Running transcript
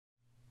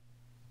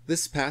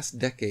This past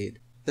decade,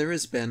 there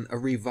has been a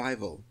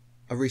revival,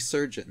 a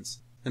resurgence,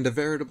 and a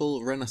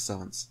veritable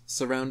renaissance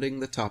surrounding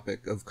the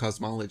topic of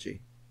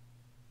cosmology.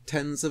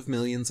 Tens of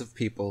millions of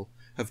people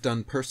have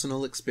done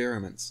personal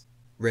experiments,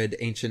 read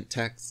ancient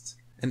texts,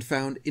 and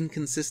found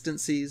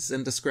inconsistencies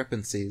and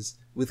discrepancies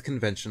with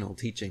conventional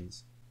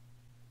teachings.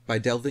 By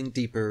delving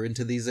deeper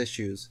into these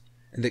issues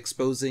and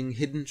exposing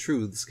hidden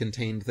truths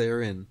contained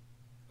therein,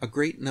 a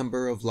great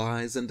number of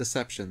lies and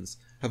deceptions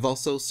have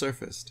also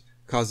surfaced,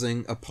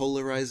 causing a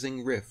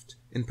polarizing rift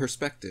in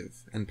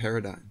perspective and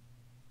paradigm.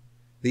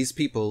 These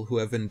people who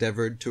have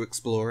endeavored to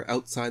explore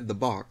outside the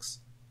box,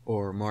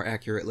 or more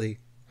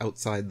accurately,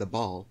 outside the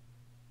ball,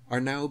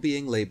 are now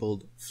being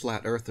labeled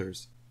flat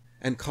earthers,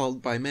 and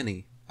called by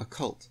many a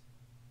cult.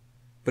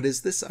 But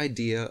is this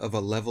idea of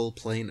a level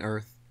plain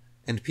earth,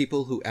 and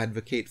people who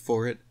advocate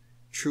for it,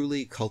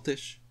 truly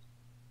cultish?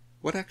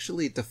 What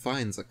actually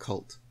defines a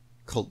cult,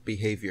 cult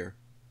behavior,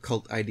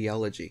 cult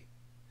ideology?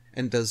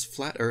 And does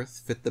flat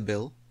earth fit the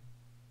bill?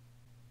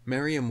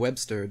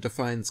 Merriam-Webster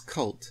defines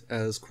cult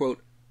as,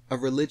 quote, a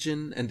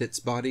religion and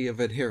its body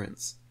of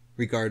adherents,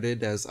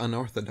 regarded as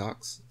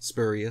unorthodox,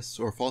 spurious,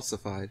 or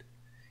falsified,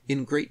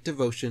 in great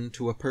devotion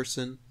to a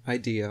person,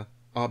 idea,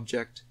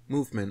 object,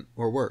 movement,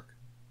 or work.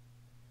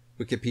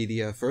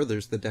 Wikipedia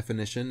furthers the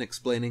definition,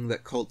 explaining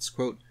that cults,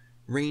 quote,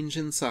 range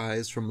in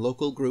size from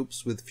local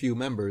groups with few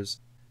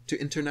members to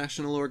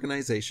international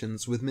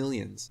organizations with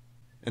millions,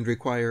 and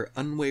require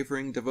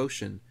unwavering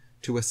devotion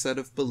to a set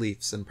of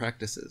beliefs and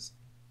practices.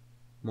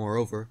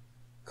 Moreover,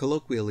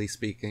 colloquially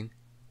speaking,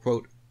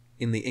 quote,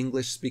 in the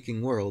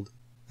English-speaking world,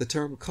 the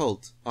term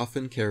cult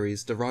often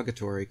carries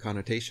derogatory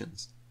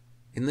connotations.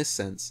 In this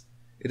sense,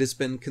 it has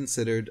been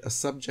considered a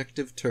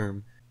subjective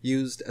term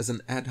used as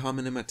an ad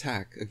hominem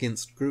attack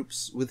against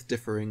groups with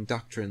differing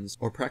doctrines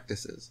or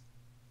practices.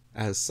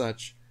 As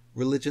such,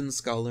 religion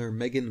scholar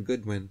Megan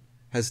Goodwin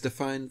has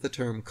defined the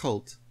term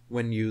cult,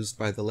 when used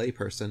by the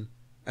layperson,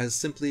 as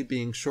simply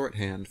being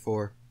shorthand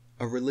for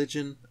a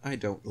religion I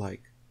don't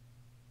like.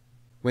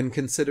 When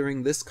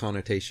considering this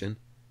connotation,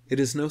 it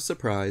is no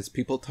surprise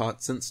people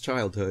taught since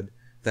childhood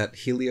that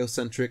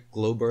heliocentric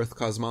globe Earth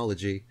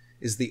cosmology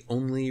is the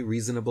only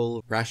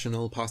reasonable,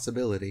 rational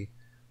possibility,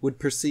 would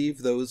perceive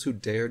those who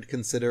dared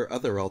consider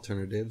other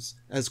alternatives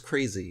as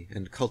crazy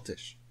and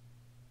cultish.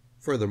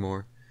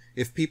 Furthermore,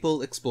 if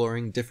people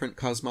exploring different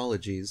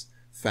cosmologies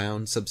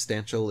found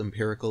substantial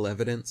empirical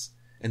evidence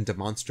and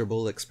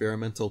demonstrable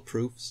experimental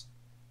proofs,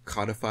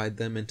 codified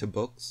them into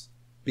books,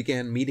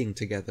 began meeting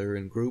together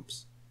in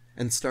groups,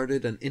 and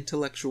started an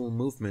intellectual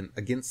movement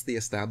against the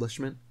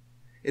establishment,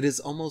 it is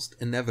almost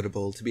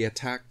inevitable to be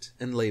attacked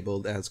and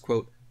labeled as,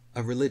 quote,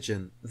 a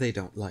religion they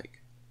don't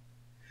like.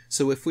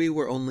 So if we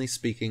were only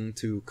speaking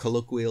to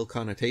colloquial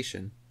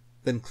connotation,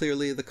 then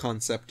clearly the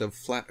concept of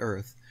flat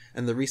earth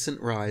and the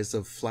recent rise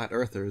of flat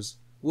earthers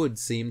would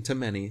seem to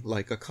many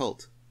like a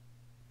cult.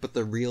 But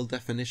the real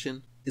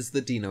definition is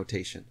the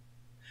denotation,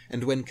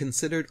 and when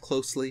considered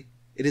closely,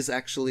 it is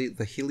actually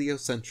the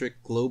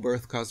heliocentric globe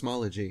Earth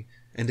cosmology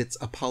and its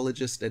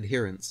apologist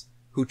adherents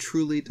who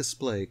truly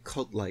display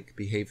cult-like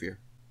behavior.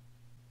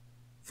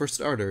 For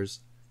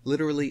starters,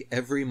 literally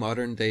every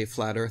modern-day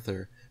flat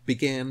earther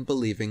began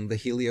believing the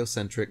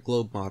heliocentric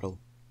globe model,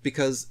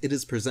 because it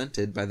is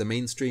presented by the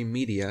mainstream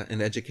media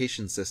and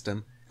education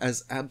system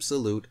as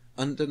absolute,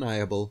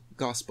 undeniable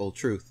gospel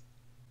truth.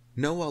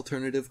 No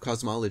alternative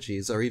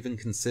cosmologies are even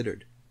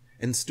considered,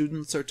 and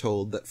students are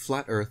told that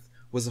flat Earth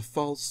was a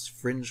false,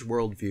 fringe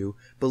worldview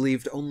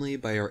believed only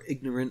by our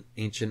ignorant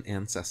ancient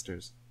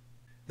ancestors.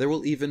 There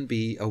will even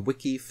be a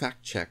wiki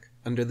fact check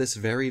under this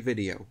very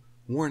video,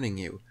 warning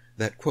you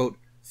that, quote,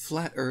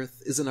 flat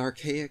Earth is an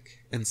archaic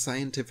and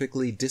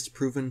scientifically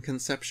disproven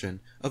conception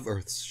of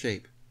Earth's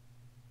shape.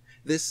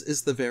 This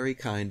is the very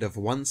kind of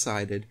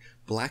one-sided,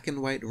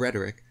 black-and-white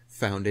rhetoric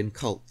found in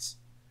cults,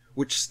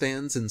 which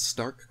stands in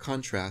stark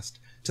contrast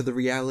to the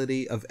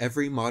reality of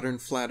every modern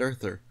flat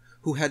earther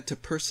who had to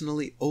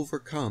personally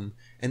overcome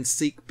and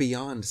seek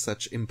beyond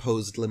such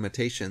imposed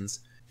limitations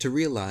to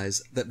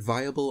realize that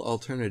viable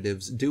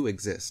alternatives do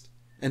exist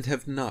and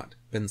have not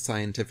been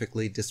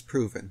scientifically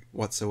disproven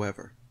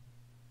whatsoever.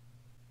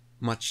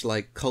 Much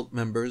like cult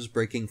members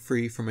breaking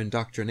free from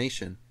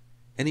indoctrination,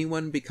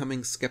 anyone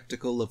becoming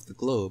skeptical of the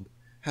globe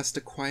has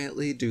to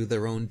quietly do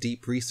their own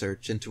deep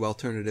research into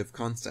alternative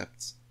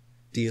concepts,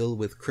 deal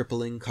with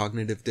crippling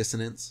cognitive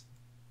dissonance,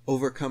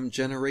 overcome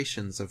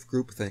generations of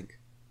groupthink,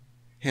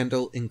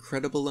 handle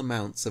incredible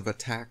amounts of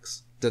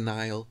attacks,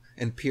 denial,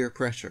 and peer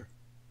pressure,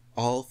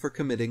 all for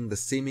committing the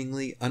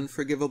seemingly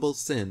unforgivable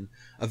sin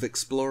of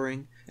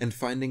exploring and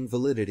finding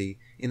validity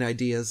in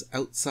ideas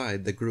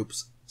outside the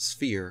group's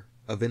sphere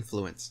of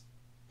influence,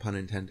 pun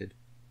intended.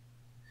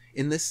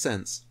 In this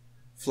sense,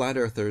 flat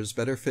earthers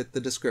better fit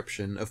the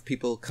description of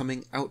people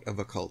coming out of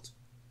a cult,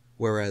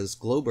 whereas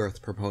globe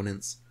Earth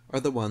proponents are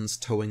the ones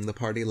towing the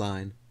party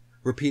line,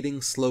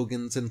 repeating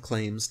slogans and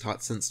claims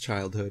taught since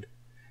childhood,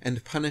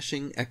 and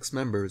punishing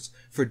ex-members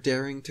for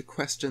daring to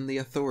question the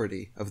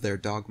authority of their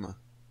dogma.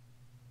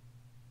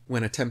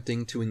 When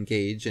attempting to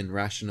engage in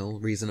rational,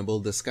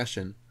 reasonable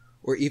discussion,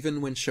 or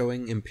even when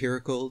showing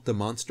empirical,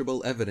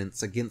 demonstrable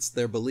evidence against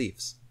their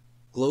beliefs,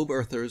 globe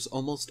earthers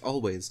almost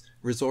always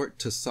resort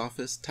to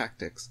sophist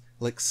tactics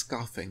like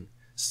scoffing,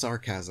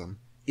 sarcasm,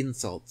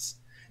 insults,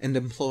 and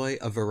employ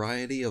a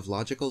variety of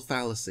logical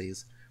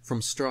fallacies,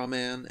 from straw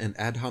man and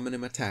ad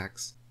hominem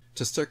attacks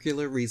to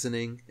circular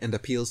reasoning and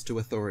appeals to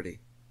authority.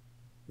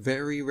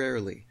 Very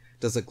rarely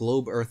does a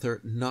globe earther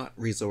not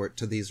resort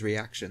to these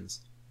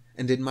reactions,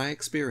 and in my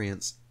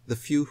experience, the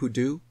few who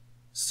do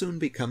soon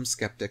become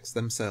skeptics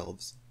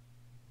themselves.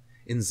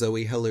 In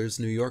Zoe Heller's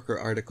New Yorker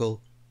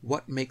article,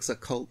 "What Makes a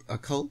Cult a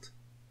Cult?"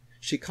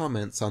 she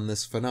comments on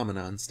this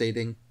phenomenon,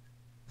 stating,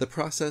 "The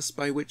process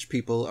by which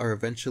people are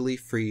eventually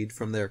freed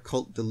from their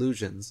cult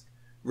delusions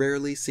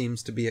rarely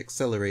seems to be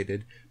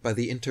accelerated by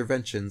the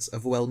interventions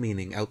of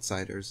well-meaning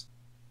outsiders.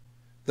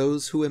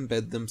 Those who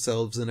embed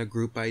themselves in a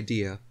group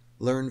idea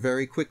learn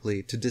very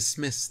quickly to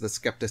dismiss the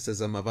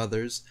skepticism of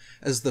others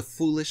as the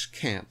foolish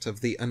cant of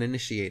the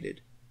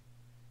uninitiated.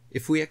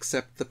 If we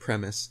accept the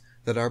premise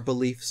that our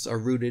beliefs are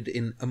rooted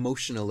in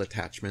emotional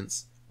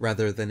attachments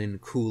rather than in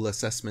cool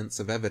assessments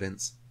of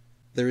evidence,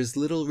 there is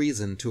little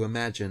reason to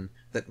imagine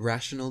that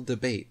rational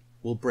debate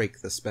will break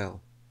the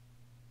spell.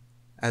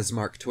 As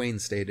Mark Twain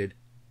stated,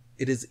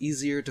 it is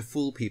easier to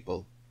fool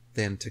people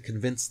than to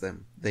convince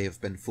them they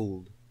have been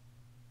fooled."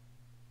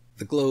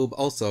 The globe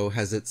also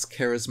has its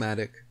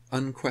charismatic,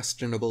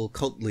 unquestionable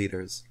cult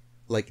leaders,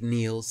 like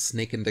Neil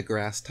Snake in the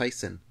Grass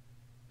Tyson,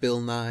 Bill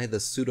Nye the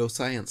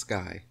pseudoscience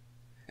guy,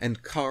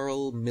 and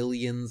Carl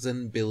Millions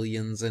and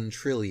Billions and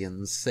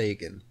Trillions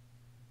Sagan.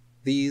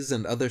 These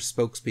and other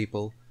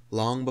spokespeople,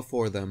 long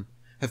before them,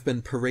 have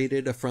been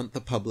paraded affront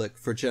the public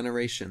for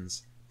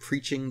generations,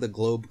 preaching the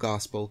globe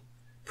gospel,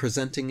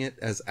 presenting it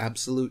as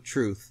absolute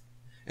truth,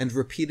 and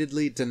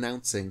repeatedly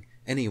denouncing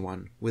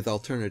anyone with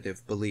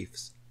alternative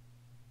beliefs.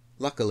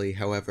 Luckily,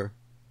 however,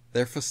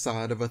 their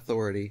facade of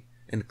authority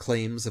and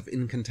claims of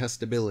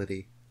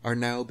incontestability are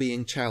now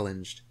being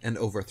challenged and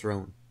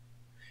overthrown.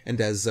 And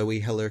as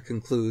Zoe Heller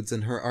concludes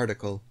in her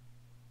article,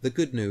 the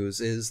good news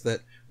is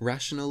that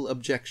rational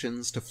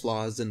objections to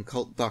flaws in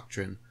cult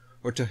doctrine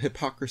or to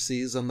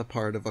hypocrisies on the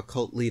part of a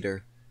cult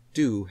leader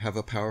do have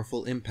a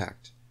powerful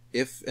impact,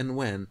 if and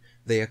when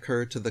they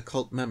occur to the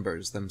cult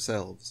members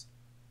themselves.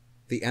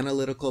 The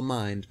analytical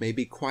mind may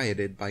be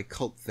quieted by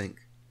cult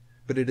think,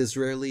 but it is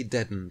rarely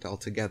deadened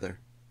altogether.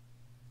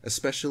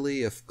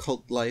 Especially if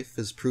cult life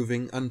is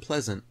proving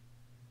unpleasant,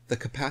 the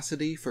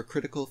capacity for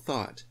critical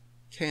thought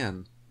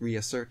can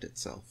reassert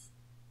itself.